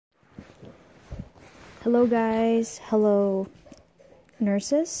Hello, guys. Hello,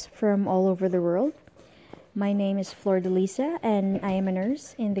 nurses from all over the world. My name is Flor Delisa, and I am a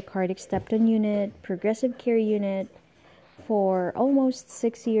nurse in the cardiac step-down unit, progressive care unit, for almost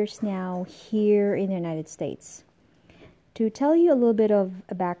 6 years now here in the United States. To tell you a little bit of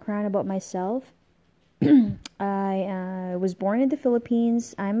a background about myself, I was born in the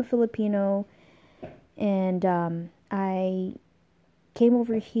Philippines. I'm a Filipino, and I came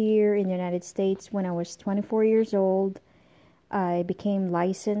over here in the United States when I was 24 years old. I became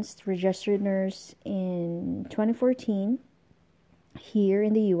licensed registered nurse in 2014 here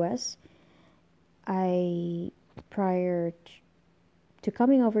in the US. I prior to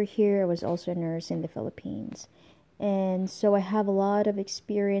coming over here, I was also a nurse in the Philippines. And so I have a lot of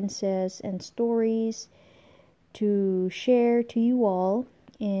experiences and stories to share to you all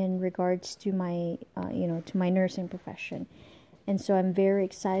in regards to my nursing profession. And so I'm very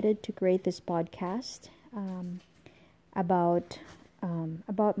excited to create this podcast about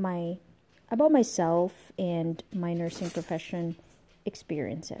myself and my nursing profession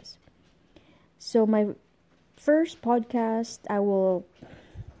experiences. So my first podcast, I will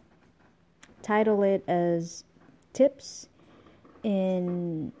title it as Tips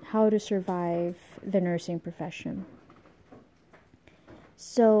in How to Survive the Nursing Profession.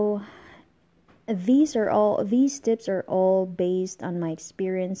 So these tips are all based on my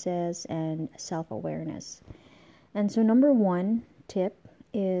experiences and self-awareness. And so number one tip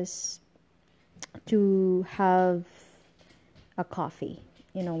is to have a coffee,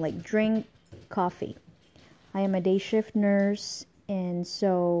 like drink coffee. I am a day shift nurse, and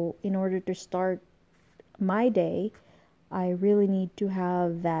so in order to start my day, I really need to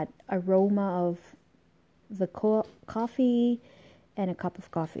have that aroma of the coffee and a cup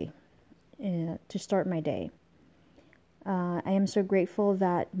of coffee to start my day. I am so grateful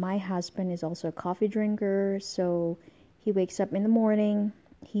that my husband is also a coffee drinker, so he wakes up in the morning.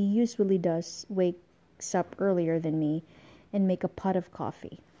 He usually does wakes up earlier than me and make a pot of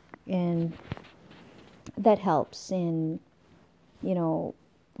coffee. And that helps in,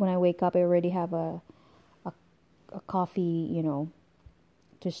 when I wake up, I already have a coffee,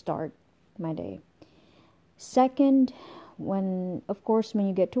 to start my day. Second, when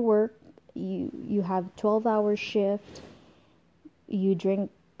you get to work, you have 12-hour shift. You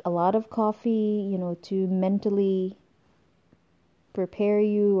drink a lot of coffee, to mentally prepare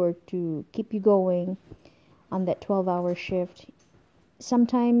you or to keep you going on that 12-hour shift.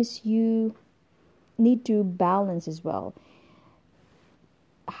 Sometimes you need to balance as well.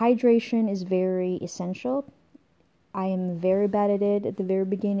 Hydration is very essential. I am very bad at it at the very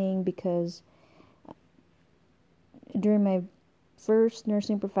beginning because during my first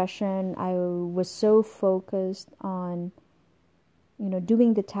nursing profession, I was so focused on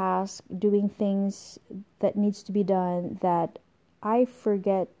doing the task, doing things that needs to be done, that I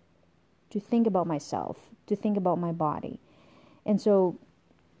forget to think about myself, to think about my body. And so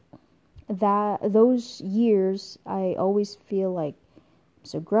those years, I always feel like I'm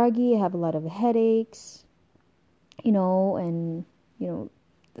so groggy, I have a lot of headaches, and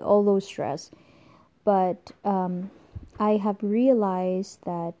all those stress. But I have realized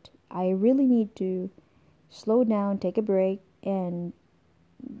that I really need to slow down, take a break, and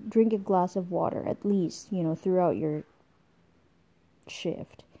drink a glass of water at least, throughout your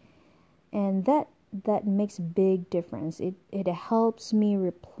shift. And that makes a big difference. It helps me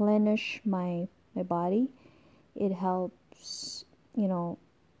replenish my body. It helps,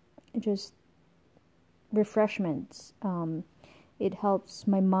 just refreshments. It helps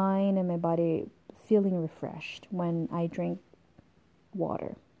my mind and my body feeling refreshed when I drink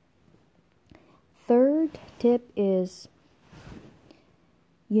water. Third tip is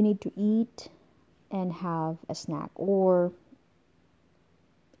you need to eat and have a snack, or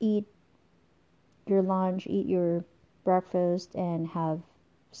eat your lunch, eat your breakfast, and have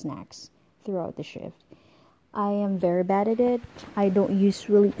snacks throughout the shift. I am very bad at it. I don't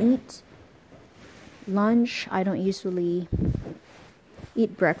usually eat lunch. I don't usually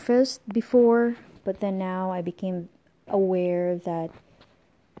eat breakfast before, but then now I became aware that,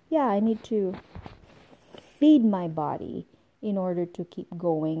 I need to feed my body in order to keep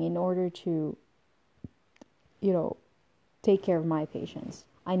going, in order to, take care of my patients.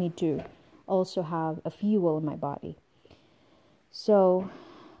 I need to also have a fuel in my body. So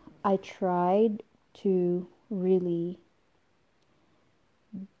I tried to really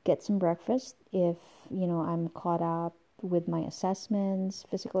get some breakfast if, I'm caught up with my assessments,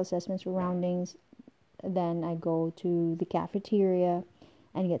 physical assessments, surroundings. Then I go to the cafeteria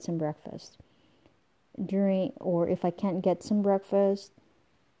and get some breakfast. Or if I can't get some breakfast,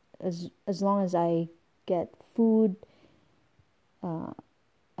 as long as I get food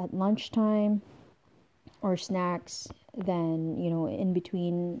at lunchtime or snacks, then in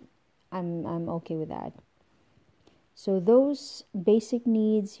between, I'm okay with that. So those basic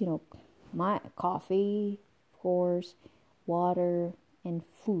needs, my coffee, of course, water, and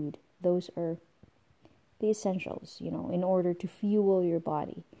food, those are the essentials, in order to fuel your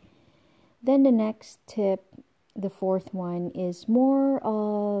body. Then the next tip, the fourth one, is more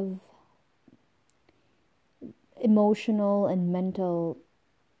of emotional and mental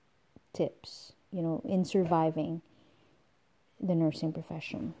tips, in surviving the nursing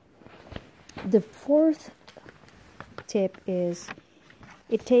profession. The fourth tip is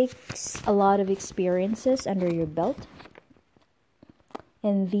it takes a lot of experiences under your belt,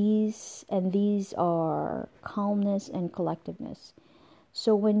 and these are calmness and collectiveness.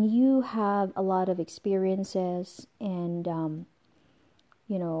 So when you have a lot of experiences and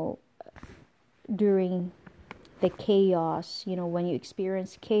during the chaos, when you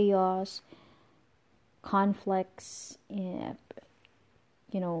experience chaos, conflicts, in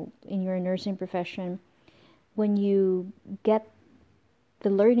your nursing profession, when you get the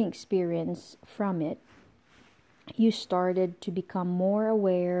learning experience from it, you started to become more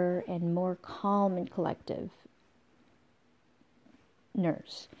aware and more calm and collective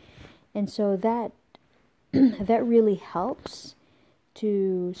nurse. And so that that really helps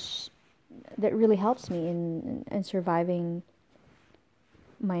me in surviving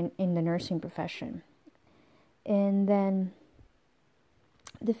in the nursing profession. And then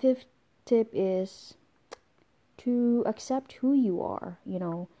the fifth tip is to accept who you are,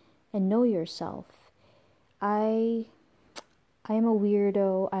 and know yourself. I am a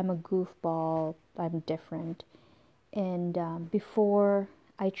weirdo, I'm a goofball, I'm different. And before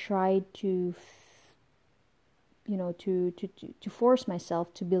I tried to force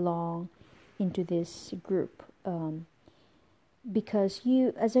myself to belong into this group, because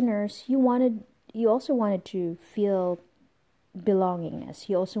you, as a nurse, you also wanted to feel belongingness.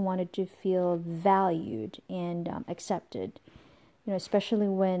 You also wanted to feel valued and accepted, especially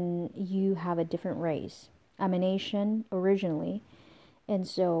when you have a different race. I'm an Asian originally, and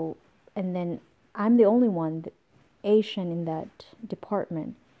then I'm the only one Asian in that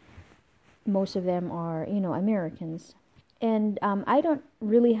department. Most of them are, Americans. And I don't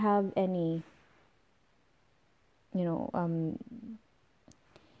really have any,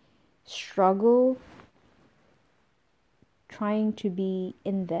 struggle trying to be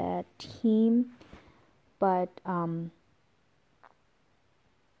in that team. But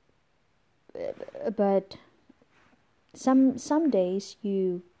some days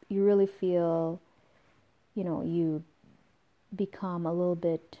you really feel, you become a little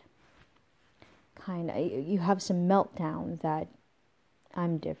bit you have some meltdown that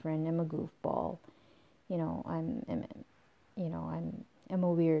I'm different, I'm a goofball, I'm a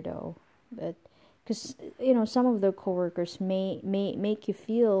weirdo. But because some of the coworkers may make you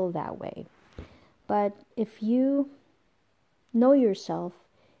feel that way. But if you know yourself,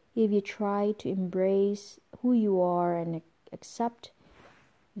 if you try to embrace who you are and accept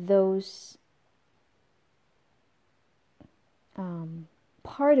those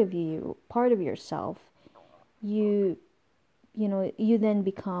part of yourself, you then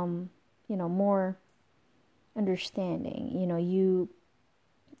become more understanding.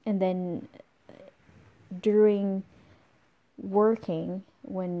 And then during working,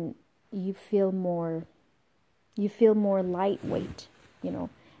 when you feel more lightweight,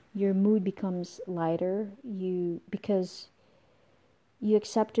 your mood becomes lighter, because you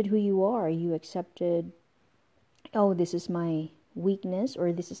accepted who you are. You accepted, oh, this is my weakness,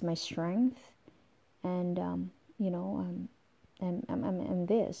 or this is my strength, and I'm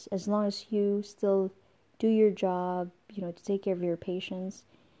this. As long as you still do your job, to take care of your patients,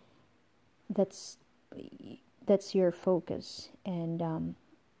 that's your focus, and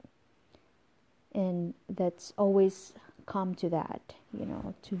that's always come to that,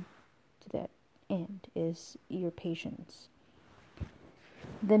 to that end is your patients.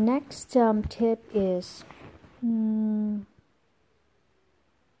 The next tip is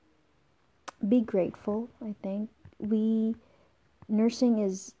be grateful. I think nursing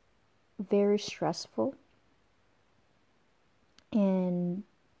is very stressful, and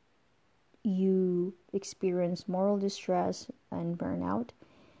you experience moral distress and burnout,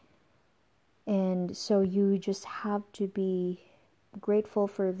 and so you just have to be grateful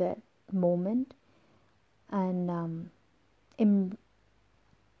for that moment, and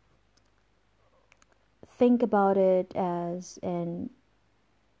think about it as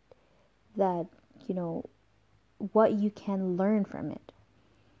that what you can learn from it.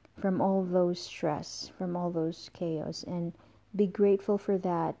 from all those stress, from all those chaos, and be grateful for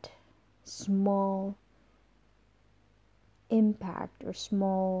that small impact or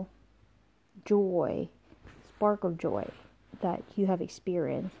small joy, spark of joy that you have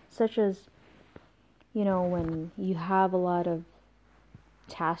experienced, such as, when you have a lot of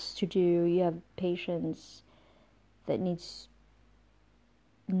tasks to do, you have patients that needs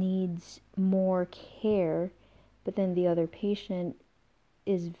more care, but then the other patient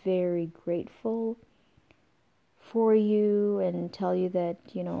is very grateful for you and tell you that,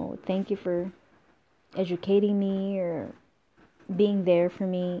 thank you for educating me or being there for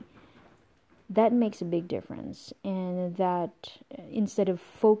me. That makes a big difference. And that instead of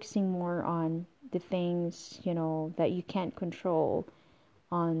focusing more on the things, that you can't control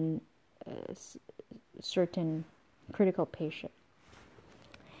on a certain critical patient.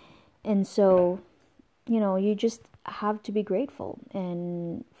 And so, you just have to be grateful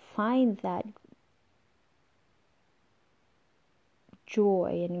and find that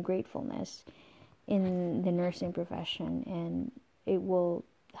joy and gratefulness in the nursing profession, and it will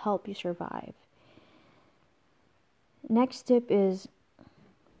help you survive. Next tip is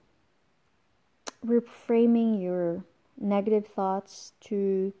reframing your negative thoughts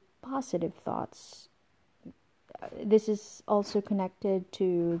to positive thoughts. This is also connected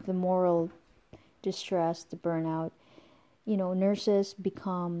to the moral distress, the burnout. Nurses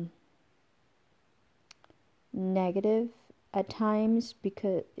become negative at times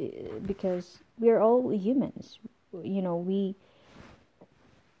because we are all humans. We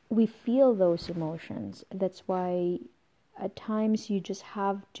feel those emotions. That's why at times you just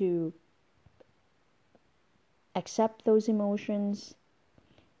have to accept those emotions.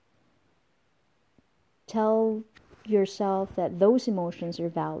 Tell yourself that those emotions are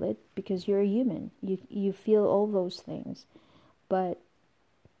valid because you're a human. You feel all those things. But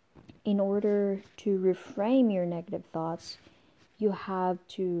in order to reframe your negative thoughts, you have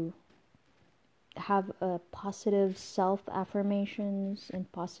to have a positive self-affirmations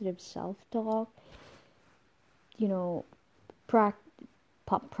and positive self-talk.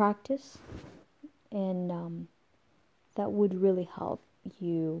 Practice, and that would really help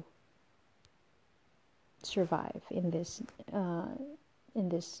you survive in this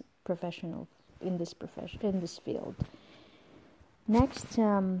field. Next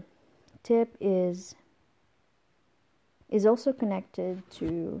tip is also connected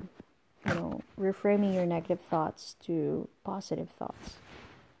to reframing your negative thoughts to positive thoughts,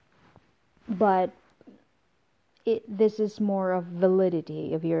 but this is more of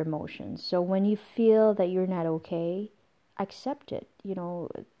validity of your emotions. So when you feel that you're not okay, accept it.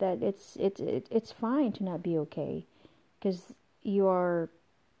 That it's fine to not be okay, because you are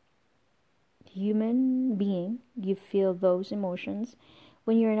human being. You feel those emotions.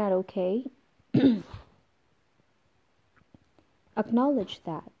 When you're not okay, acknowledge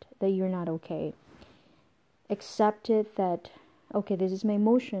that you're not okay. Accept it that, okay, this is my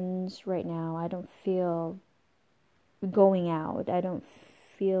emotions right now. I don't feel going out. I don't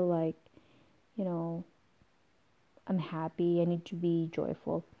feel like, I'm happy. I need to be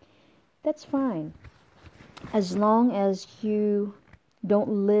joyful. That's fine. As long as you don't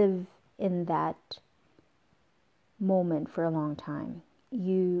live in that moment for a long time.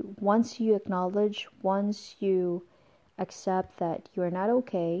 Once you accept that you're not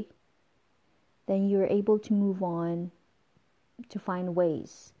okay, then you're able to move on to find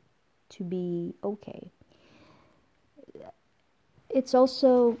ways to be okay. It's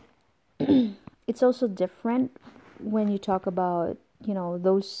also different when you talk about,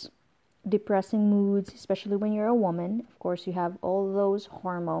 those depressing moods, especially when you're a woman. Of course, you have all those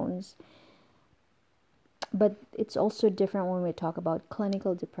hormones. But it's also different when we talk about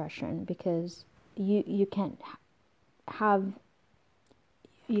clinical depression, because you can't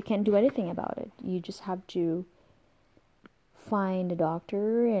do anything about it. You just have to find a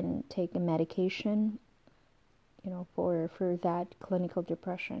doctor and take a medication, for that clinical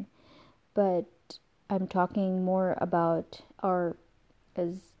depression. But I'm talking more about our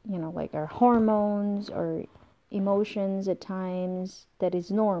hormones or emotions at times that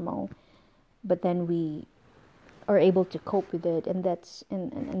is normal, but then we are able to cope with it, and that's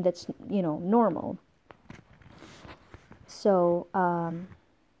normal. So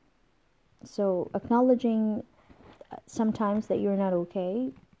acknowledging sometimes that you're not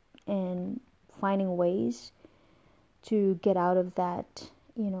okay and finding ways to get out of that,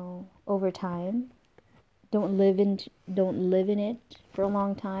 over time. Don't live in it for a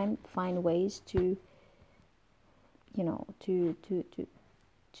long time. Find ways to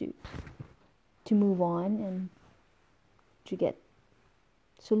move on and to get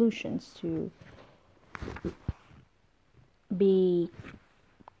solutions to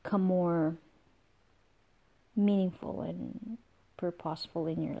become more meaningful and purposeful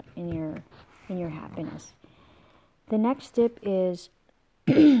in your happiness. The next tip is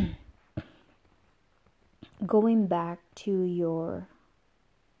going back to your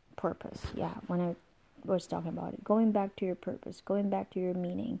purpose. Yeah, when I was talking about it, going back to your purpose, going back to your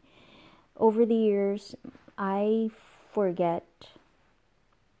meaning. Over the years, I forget,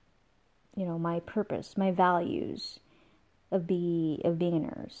 my purpose, my values of being a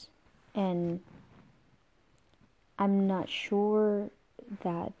nurse, and I'm not sure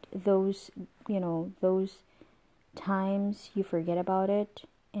that those times you forget about it,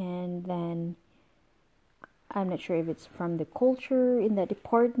 and then I'm not sure if it's from the culture in that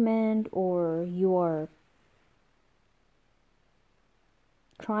department, or you are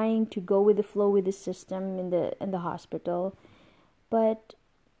trying to go with the flow with the system in the hospital. But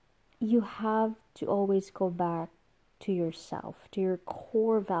you have to always go back to yourself, to your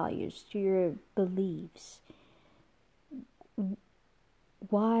core values, to your beliefs.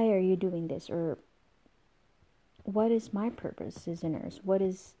 Why are you doing this? Or what is my purpose as a nurse? What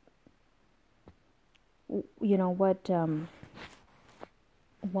is,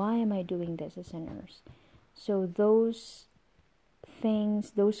 why am I doing this as a nurse? So those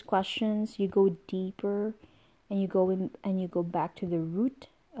things, those questions, you go deeper, and you go in and you go back to the root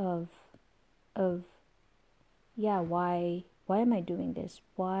of why am I doing this?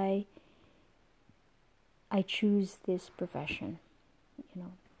 Why I choose this profession,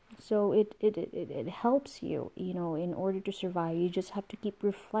 So it helps you, in order to survive. You just have to keep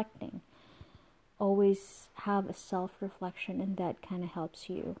reflecting. Always have a self-reflection, and that kind of helps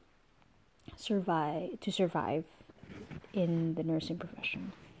you survive in the nursing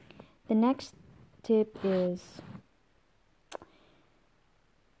profession. The next tip is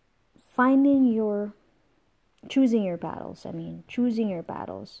choosing your battles. Choosing your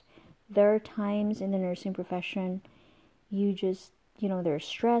battles. There are times in the nursing profession you just, they're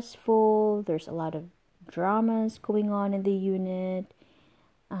stressful, there's a lot of dramas going on in the unit,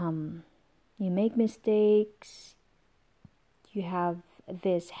 you make mistakes, you have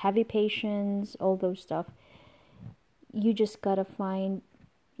this heavy patients, all those stuff. You just gotta find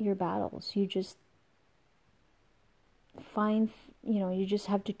your battles. You just you just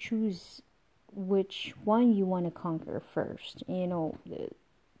have to choose which one you want to conquer first,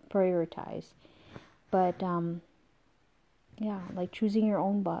 prioritize. But like choosing your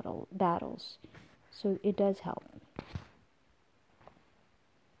own battles. So it does help.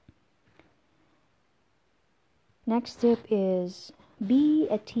 Next tip is be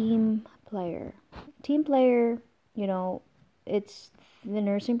a team player. Team player, it's the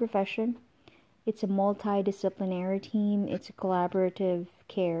nursing profession. It's a multidisciplinary team. It's a collaborative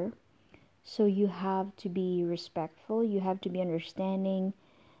care. So you have to be respectful. You have to be understanding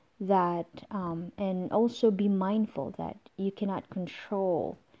that, and also be mindful that you cannot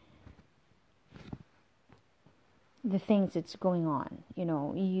control the things that's going on.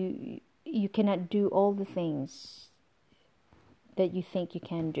 You cannot do all the things that you think you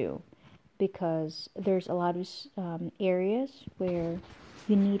can do, because there's a lot of areas where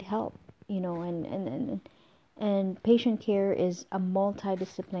you need help, and patient care is a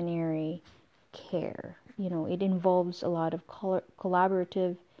multidisciplinary care. It involves a lot of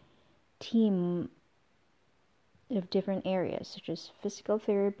collaborative team of different areas, such as physical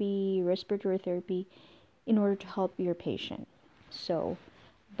therapy, respiratory therapy, in order to help your patient. So,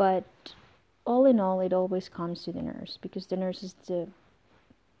 but all in all, it always comes to the nurse, because the nurse is the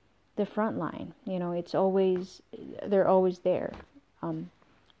front line. They're always there,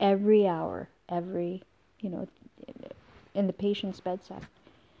 every hour, in the patient's bedside.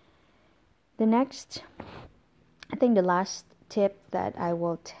 The last tip that I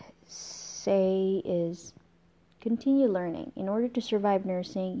will say is continue learning. In order to survive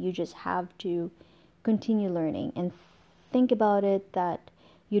nursing, you just have to continue learning, and think about it that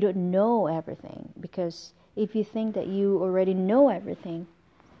you don't know everything, because if you think that you already know everything,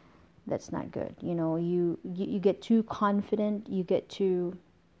 that's not good. You get too confident, too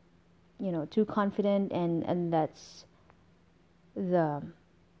confident, and that's the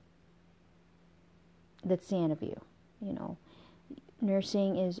end of you.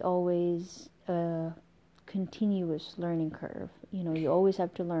 Nursing is always a continuous learning curve. You always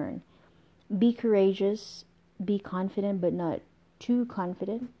have to learn. Be courageous, be confident, but not too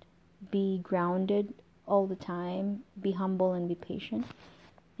confident. Be grounded all the time. Be humble and be patient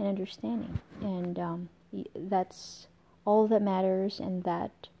and understanding. And that's all that matters, and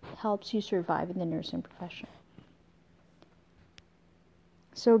that helps you survive in the nursing profession.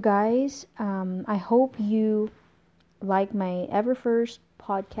 So, guys, I hope you like my ever first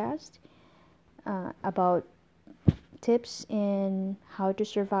podcast about tips in how to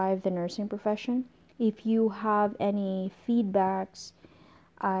survive the nursing profession. If you have any feedbacks,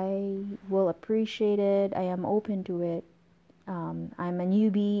 I will appreciate it. I am open to it. I'm a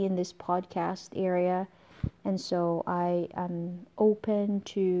newbie in this podcast area, and so I am open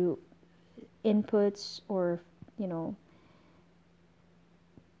to inputs or, you know,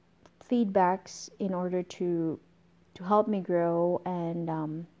 feedbacks in order to help me grow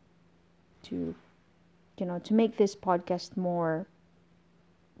and to to make this podcast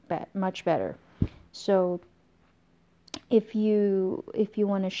much better. So if you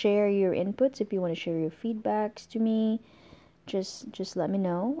want to share your inputs, if you want to share your feedbacks to me, just let me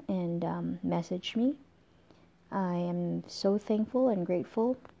know and message me. I am so thankful and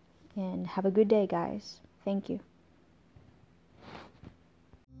grateful, and have a good day, guys. Thank you.